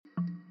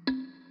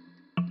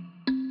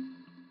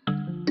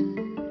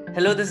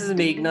Hello, this is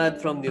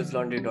Meghnad from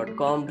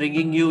newslaundry.com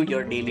bringing you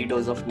your daily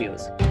dose of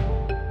news.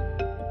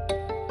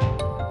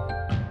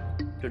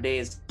 Today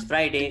is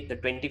Friday, the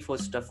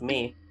 21st of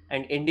May,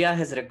 and India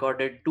has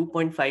recorded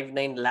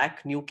 2.59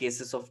 lakh new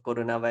cases of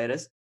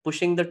coronavirus,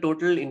 pushing the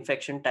total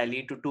infection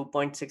tally to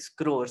 2.6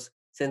 crores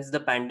since the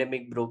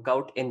pandemic broke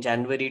out in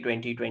January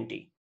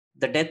 2020.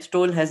 The death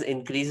toll has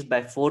increased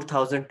by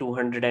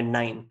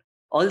 4,209.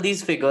 All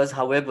these figures,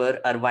 however,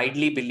 are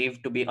widely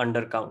believed to be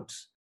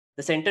undercounts.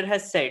 The center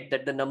has said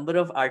that the number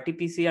of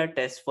RT-PCR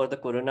tests for the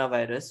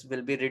coronavirus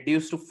will be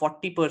reduced to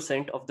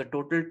 40% of the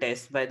total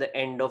tests by the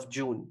end of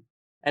June.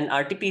 An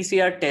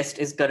RT-PCR test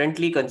is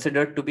currently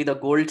considered to be the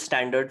gold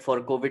standard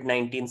for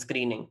COVID-19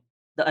 screening.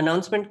 The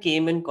announcement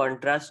came in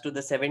contrast to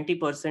the 70%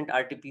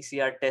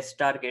 RT-PCR test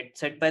target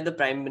set by the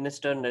Prime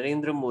Minister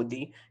Narendra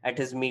Modi at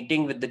his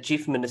meeting with the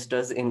chief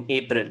ministers in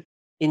April.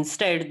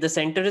 Instead, the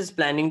center is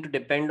planning to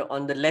depend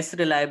on the less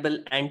reliable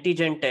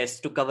antigen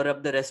tests to cover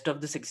up the rest of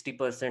the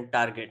 60%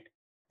 target.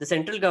 The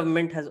central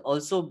government has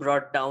also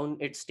brought down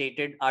its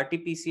stated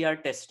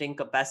RT-PCR testing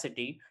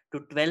capacity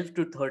to 12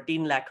 to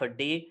 13 lakh a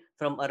day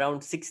from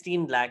around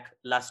 16 lakh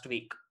last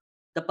week.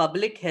 The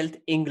Public Health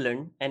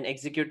England, an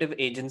executive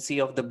agency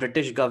of the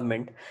British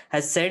government,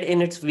 has said in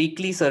its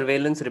weekly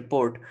surveillance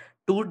report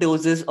 2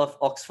 doses of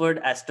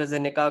Oxford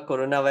AstraZeneca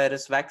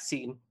coronavirus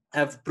vaccine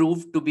have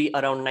proved to be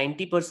around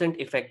 90%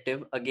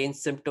 effective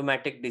against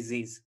symptomatic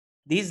disease.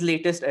 These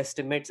latest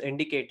estimates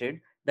indicated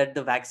that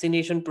the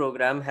vaccination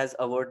program has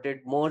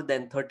averted more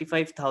than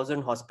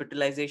 35,000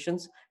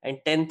 hospitalizations and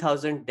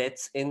 10,000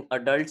 deaths in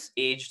adults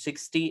aged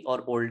 60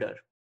 or older.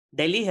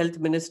 Delhi Health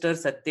Minister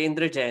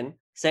Satyendra Jain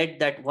said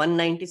that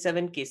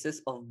 197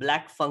 cases of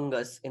black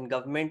fungus in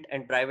government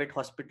and private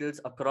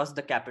hospitals across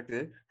the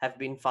capital have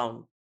been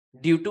found.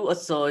 Due to a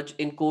surge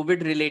in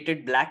COVID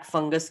related black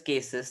fungus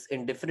cases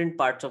in different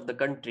parts of the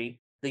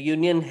country, the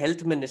Union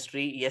Health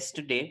Ministry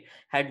yesterday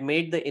had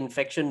made the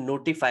infection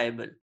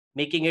notifiable,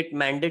 making it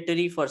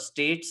mandatory for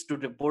states to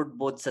report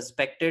both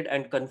suspected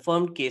and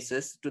confirmed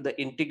cases to the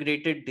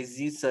Integrated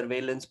Disease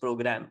Surveillance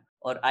Program,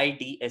 or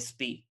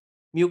IDSP.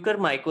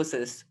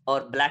 Mucormycosis,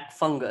 or black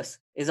fungus,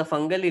 is a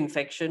fungal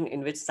infection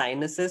in which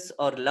sinuses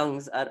or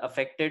lungs are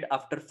affected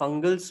after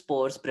fungal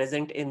spores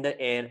present in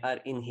the air are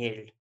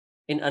inhaled.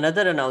 In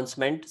another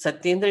announcement,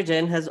 Satyendra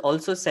Jain has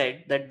also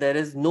said that there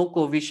is no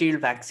Covishield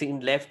vaccine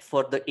left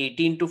for the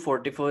 18 to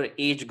 44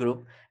 age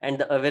group, and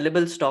the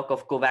available stock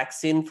of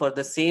Covaxin for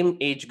the same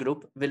age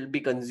group will be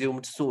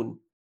consumed soon.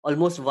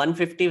 Almost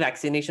 150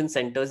 vaccination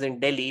centers in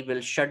Delhi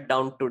will shut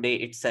down today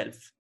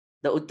itself.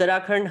 The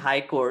Uttarakhand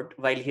High Court,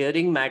 while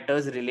hearing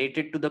matters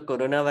related to the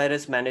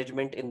coronavirus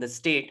management in the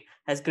state,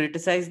 has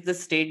criticized the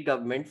state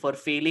government for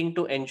failing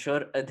to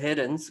ensure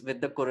adherence with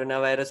the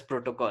coronavirus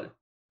protocol.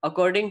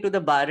 According to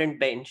the bar and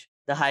bench,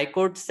 the High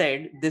Court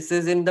said this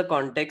is in the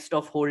context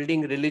of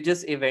holding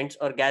religious events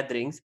or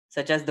gatherings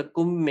such as the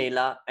Kumbh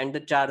Mela and the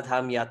Char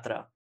Dham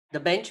Yatra. The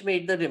bench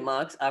made the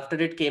remarks after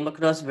it came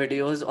across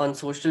videos on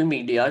social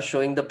media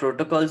showing the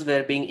protocols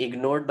were being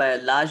ignored by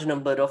a large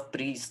number of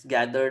priests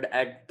gathered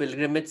at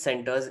pilgrimage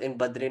centers in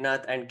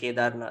Badrinath and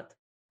Kedarnath.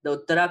 The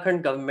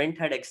Uttarakhand government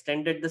had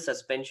extended the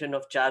suspension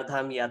of Char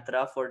Dham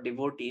Yatra for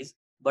devotees,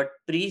 but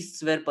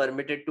priests were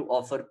permitted to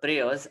offer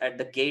prayers at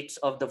the gates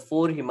of the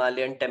four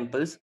Himalayan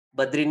temples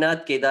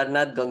Badrinath,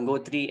 Kedarnath,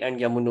 Gangotri, and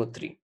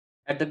Yamunotri.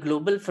 At the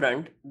global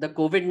front, the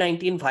COVID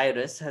 19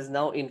 virus has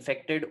now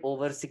infected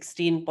over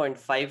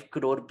 16.5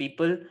 crore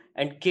people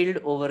and killed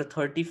over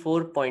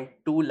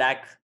 34.2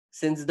 lakh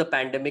since the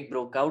pandemic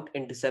broke out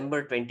in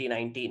December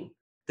 2019.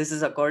 This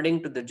is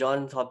according to the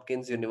Johns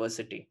Hopkins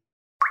University.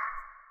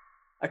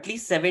 At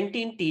least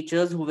 17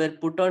 teachers who were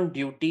put on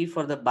duty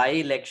for the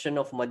by-election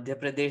of Madhya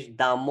Pradesh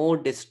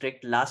Damoh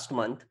district last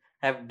month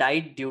have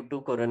died due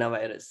to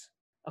coronavirus.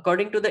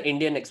 According to the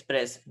Indian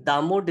Express,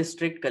 Damoh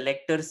district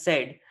collector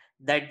said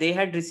that they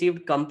had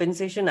received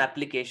compensation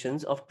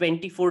applications of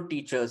 24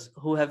 teachers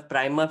who have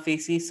prima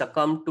facie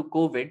succumbed to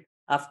COVID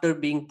after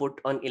being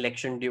put on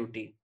election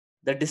duty.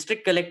 The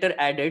district collector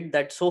added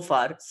that so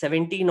far,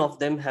 17 of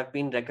them have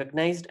been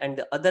recognized and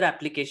the other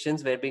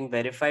applications were being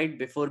verified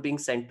before being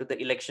sent to the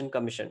Election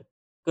Commission.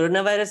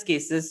 Coronavirus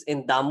cases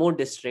in Damoh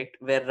district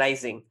were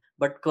rising,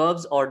 but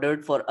curbs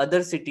ordered for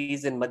other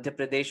cities in Madhya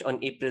Pradesh on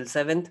April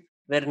 7th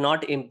were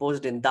not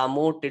imposed in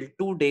Damoh till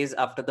 2 days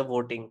after the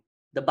voting.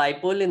 The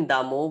bypoll in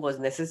Damoh was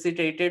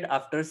necessitated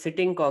after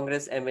sitting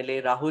Congress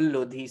MLA Rahul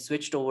Lodhi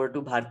switched over to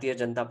Bharatiya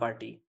Janata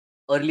Party.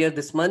 Earlier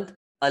this month,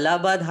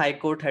 Allahabad High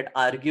Court had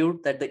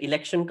argued that the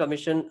Election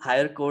Commission,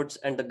 higher courts,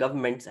 and the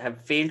governments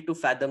have failed to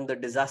fathom the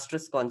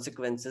disastrous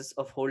consequences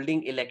of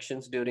holding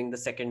elections during the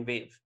second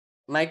wave.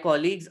 My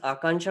colleagues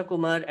Akansha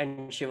Kumar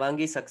and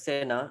Shivangi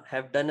Saxena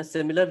have done a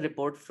similar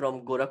report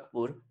from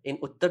Gorakhpur in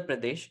Uttar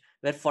Pradesh,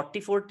 where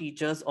 44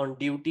 teachers on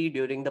duty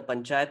during the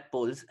panchayat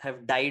polls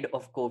have died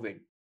of COVID.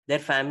 Their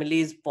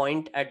families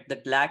point at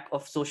the lack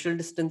of social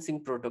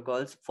distancing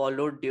protocols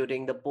followed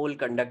during the poll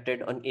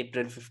conducted on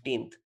April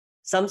 15th.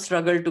 Some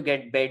struggled to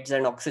get beds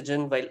and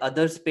oxygen, while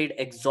others paid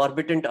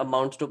exorbitant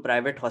amounts to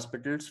private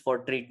hospitals for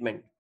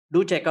treatment.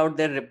 Do check out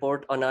their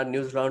report on our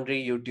News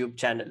Laundry YouTube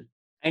channel.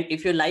 And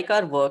if you like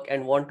our work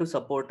and want to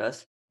support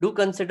us, do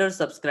consider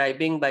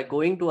subscribing by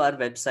going to our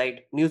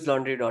website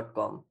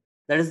newslaundry.com.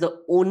 That is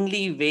the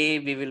only way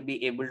we will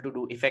be able to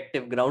do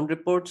effective ground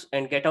reports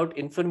and get out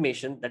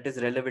information that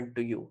is relevant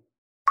to you.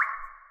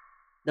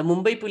 The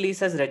Mumbai police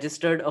has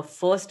registered a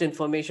first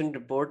information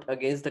report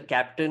against the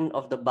captain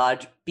of the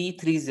barge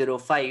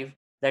P305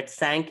 that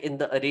sank in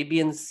the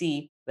Arabian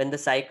Sea when the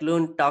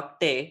cyclone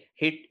Tauktae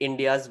hit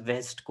India's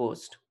west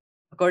coast.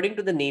 According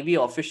to the Navy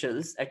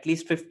officials, at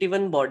least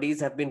 51 bodies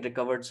have been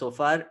recovered so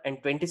far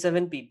and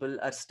 27 people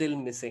are still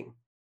missing.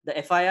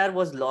 The FIR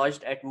was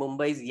lodged at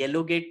Mumbai's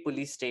Yellowgate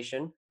police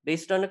station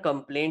based on a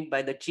complaint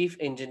by the chief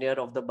engineer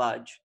of the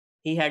barge.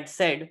 He had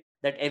said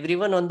that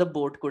everyone on the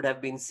boat could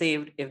have been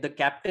saved if the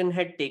captain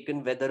had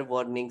taken weather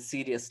warnings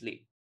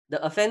seriously.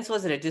 The offense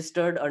was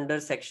registered under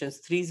sections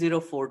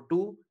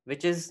 3042,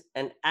 which is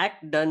an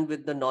act done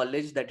with the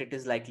knowledge that it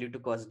is likely to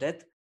cause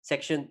death,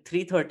 section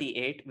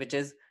 338, which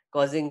is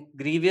causing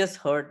grievous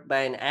hurt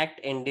by an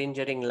act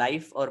endangering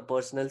life or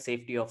personal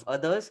safety of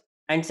others,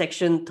 and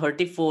section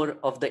 34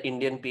 of the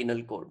Indian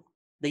Penal Code.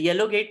 The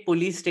Yellowgate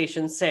police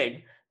station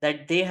said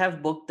that they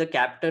have booked the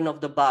captain of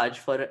the barge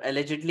for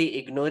allegedly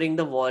ignoring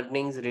the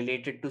warnings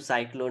related to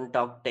Cyclone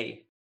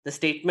Tauktae. The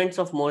statements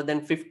of more than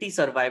 50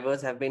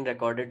 survivors have been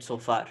recorded so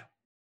far.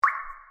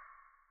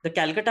 The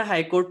Calcutta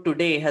High Court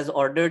today has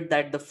ordered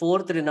that the four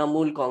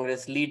Trinamool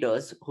Congress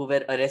leaders who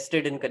were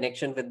arrested in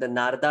connection with the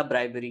Narda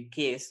bribery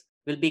case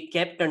will be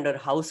kept under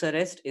house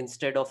arrest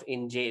instead of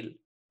in jail.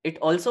 It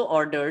also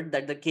ordered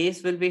that the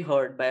case will be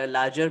heard by a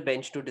larger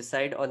bench to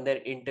decide on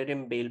their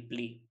interim bail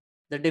plea.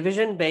 The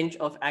division bench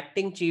of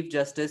Acting Chief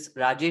Justice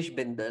Rajesh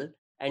Bindal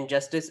and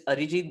Justice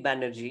Arijit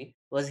Banerjee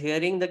was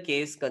hearing the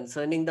case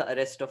concerning the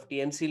arrest of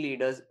TMC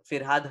leaders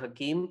Firhad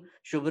Hakim,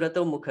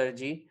 Shubhrato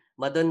Mukherjee,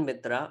 Madan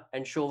Mitra,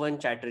 and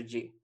Shovan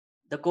Chatterjee.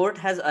 The court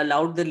has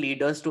allowed the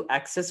leaders to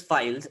access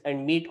files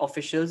and meet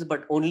officials,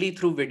 but only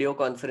through video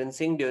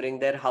conferencing during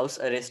their house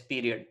arrest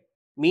period.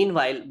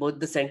 Meanwhile, both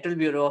the Central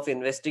Bureau of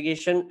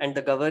Investigation and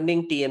the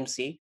governing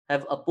TMC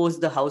have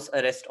opposed the house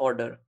arrest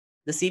order.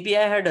 The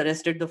CBI had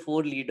arrested the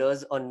four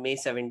leaders on May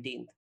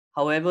 17th.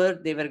 However,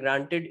 they were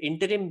granted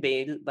interim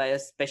bail by a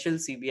special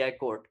CBI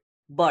court.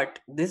 But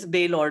this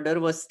bail order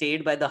was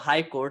stayed by the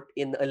High Court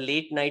in a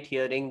late night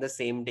hearing the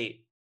same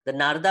day. The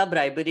Narda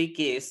bribery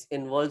case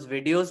involves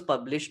videos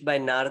published by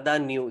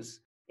Narda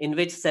News, in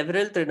which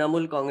several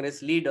Trinamool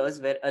Congress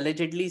leaders were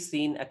allegedly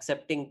seen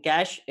accepting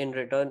cash in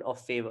return of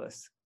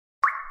favors.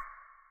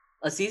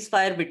 A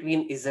ceasefire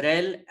between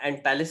Israel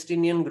and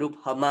Palestinian group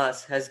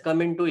Hamas has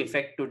come into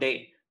effect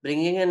today,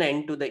 bringing an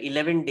end to the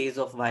 11 days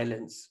of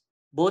violence.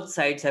 Both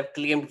sides have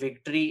claimed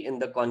victory in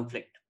the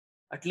conflict.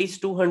 At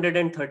least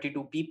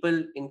 232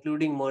 people,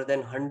 including more than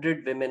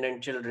 100 women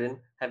and children,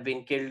 have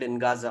been killed in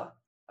Gaza,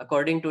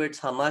 according to its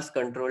Hamas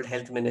controlled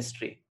health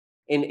ministry.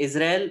 In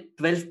Israel,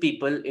 12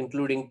 people,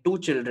 including two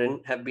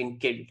children, have been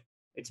killed,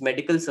 its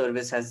medical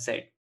service has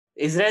said.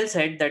 Israel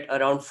said that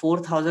around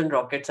 4,000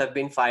 rockets have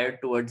been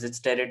fired towards its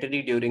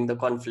territory during the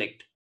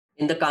conflict.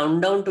 In the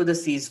countdown to the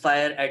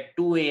ceasefire at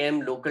 2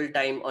 a.m. local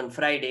time on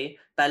Friday,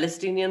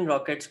 Palestinian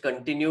rockets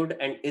continued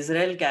and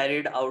Israel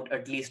carried out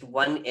at least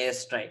one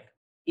airstrike.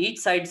 Each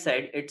side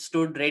said it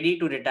stood ready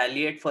to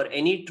retaliate for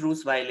any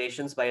truce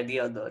violations by the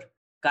other.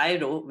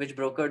 Cairo, which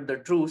brokered the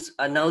truce,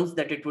 announced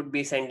that it would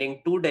be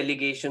sending two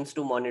delegations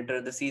to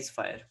monitor the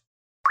ceasefire.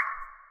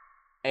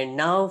 And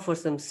now for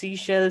some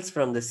seashells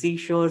from the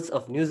seashores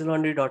of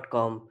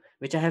newslaundry.com,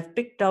 which I have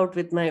picked out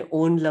with my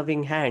own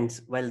loving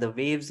hands while the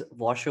waves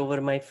wash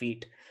over my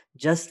feet.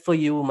 Just for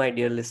you, my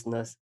dear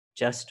listeners.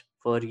 Just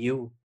for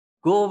you.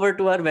 Go over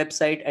to our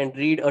website and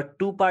read a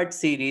two-part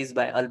series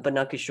by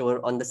Alpana Kishore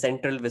on the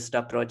Central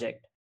Vista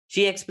project.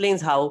 She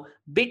explains how,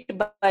 bit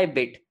by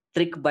bit,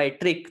 trick by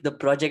trick, the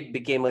project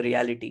became a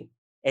reality.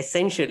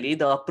 Essentially,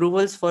 the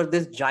approvals for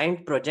this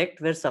giant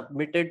project were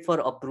submitted for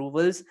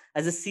approvals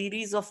as a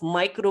series of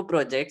micro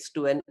projects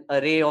to an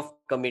array of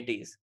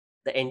committees.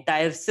 The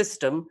entire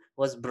system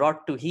was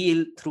brought to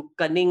heel through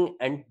cunning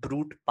and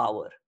brute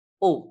power.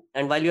 Oh,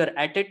 and while you're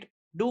at it,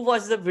 do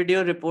watch the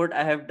video report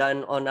I have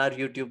done on our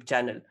YouTube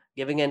channel,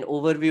 giving an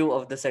overview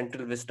of the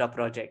Central Vista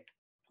project.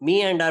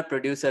 Me and our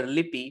producer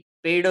Lippy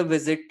paid a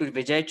visit to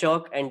Vijay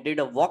Chowk and did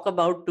a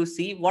walkabout to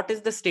see what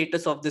is the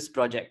status of this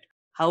project,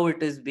 how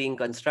it is being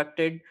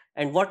constructed,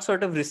 and what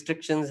sort of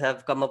restrictions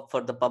have come up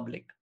for the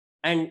public.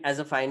 And as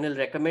a final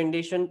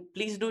recommendation,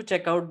 please do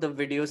check out the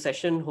video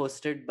session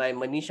hosted by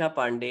Manisha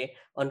Pandey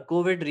on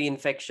COVID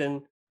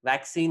reinfection,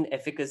 vaccine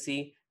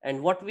efficacy,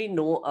 and what we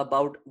know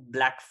about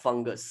black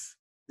fungus.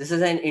 This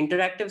is an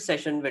interactive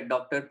session with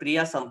Dr.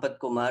 Priya Sampath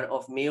Kumar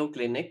of Mayo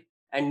Clinic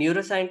and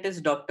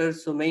neuroscientist Dr.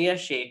 Sumaya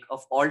Sheikh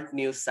of Alt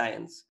News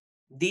Science.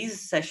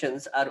 These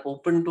sessions are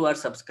open to our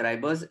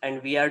subscribers,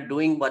 and we are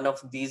doing one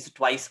of these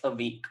twice a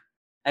week.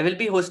 I will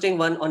be hosting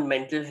one on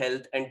mental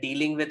health and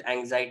dealing with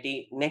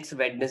anxiety next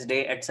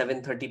Wednesday at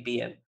 7:30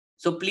 p.m.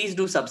 So please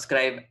do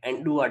subscribe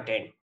and do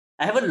attend.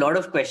 I have a lot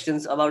of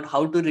questions about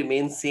how to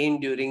remain sane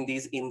during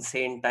these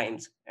insane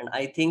times, and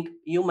I think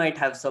you might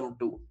have some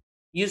too.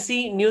 You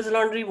see, News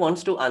Laundry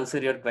wants to answer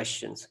your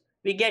questions.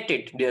 We get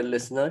it, dear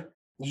listener.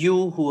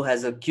 You who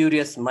has a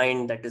curious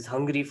mind that is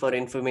hungry for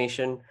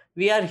information,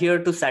 we are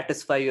here to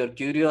satisfy your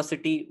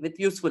curiosity with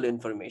useful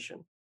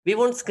information. We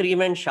won't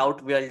scream and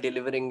shout while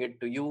delivering it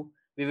to you.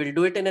 We will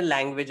do it in a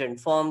language and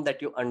form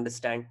that you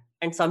understand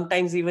and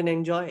sometimes even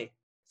enjoy.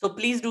 So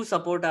please do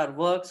support our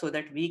work so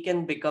that we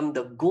can become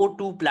the go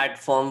to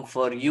platform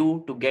for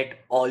you to get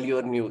all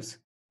your news.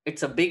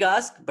 It's a big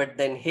ask, but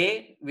then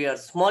hey, we are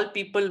small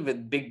people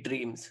with big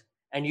dreams,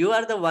 and you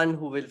are the one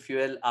who will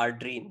fuel our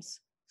dreams.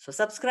 So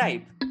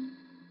subscribe.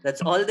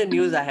 That's all the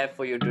news I have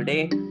for you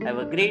today. Have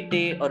a great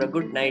day or a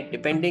good night,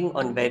 depending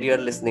on where you're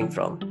listening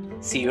from.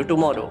 See you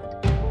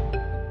tomorrow.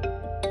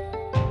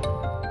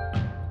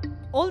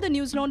 All the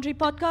News Laundry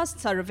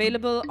podcasts are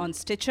available on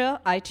Stitcher,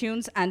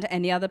 iTunes, and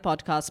any other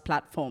podcast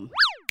platform.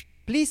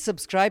 Please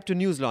subscribe to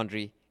News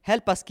Laundry.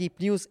 Help us keep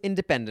news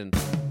independent.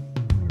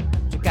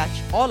 To catch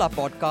all our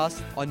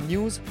podcasts on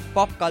news,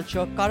 pop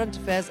culture, current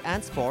affairs,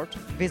 and sport,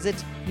 visit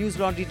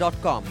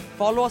newslaundry.com.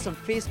 Follow us on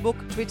Facebook,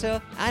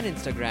 Twitter, and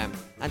Instagram,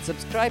 and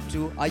subscribe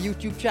to our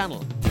YouTube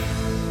channel.